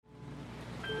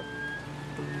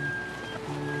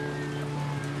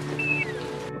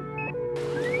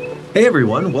Hey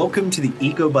everyone, welcome to the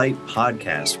Ecobite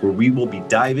podcast, where we will be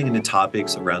diving into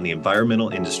topics around the environmental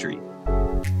industry.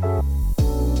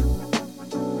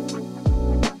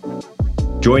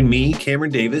 Join me,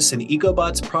 Cameron Davis, and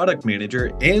Ecobot's product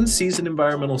manager and seasoned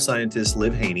environmental scientist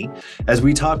Liv Haney as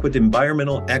we talk with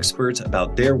environmental experts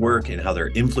about their work and how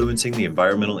they're influencing the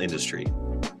environmental industry.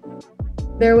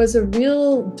 There was a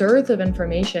real dearth of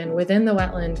information within the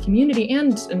wetland community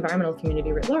and environmental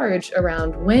community writ large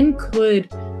around when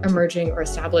could emerging or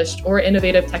established or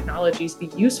innovative technologies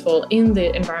be useful in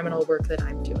the environmental work that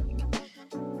I'm doing.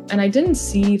 And I didn't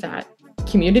see that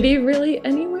community really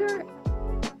anywhere.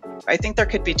 I think there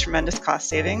could be tremendous cost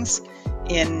savings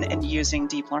in using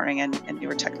deep learning and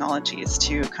newer technologies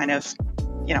to kind of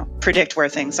predict where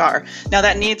things are. Now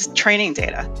that needs training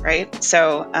data, right?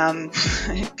 So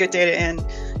good data in,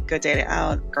 good data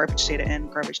out, garbage data in,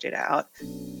 garbage data out.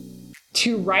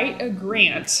 To write a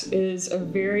grant is a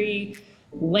very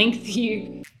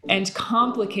lengthy and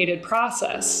complicated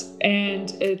process.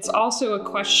 And it's also a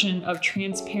question of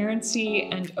transparency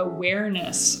and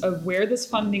awareness of where this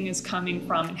funding is coming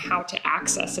from and how to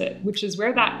access it, which is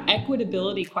where that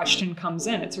equitability question comes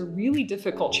in. It's a really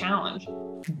difficult challenge.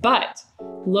 But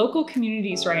local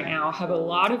communities right now have a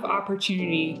lot of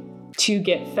opportunity to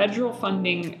get federal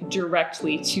funding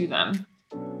directly to them.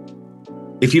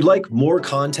 If you'd like more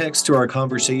context to our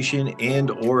conversation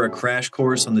and/or a crash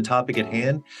course on the topic at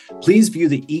hand, please view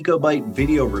the Ecobite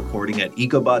video recording at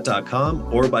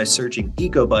ecobot.com or by searching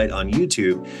Ecobite on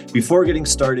YouTube before getting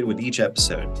started with each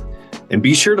episode. And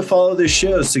be sure to follow this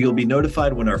show so you'll be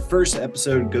notified when our first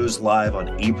episode goes live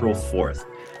on April 4th.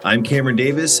 I'm Cameron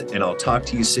Davis, and I'll talk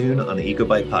to you soon on the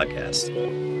Ecobite podcast.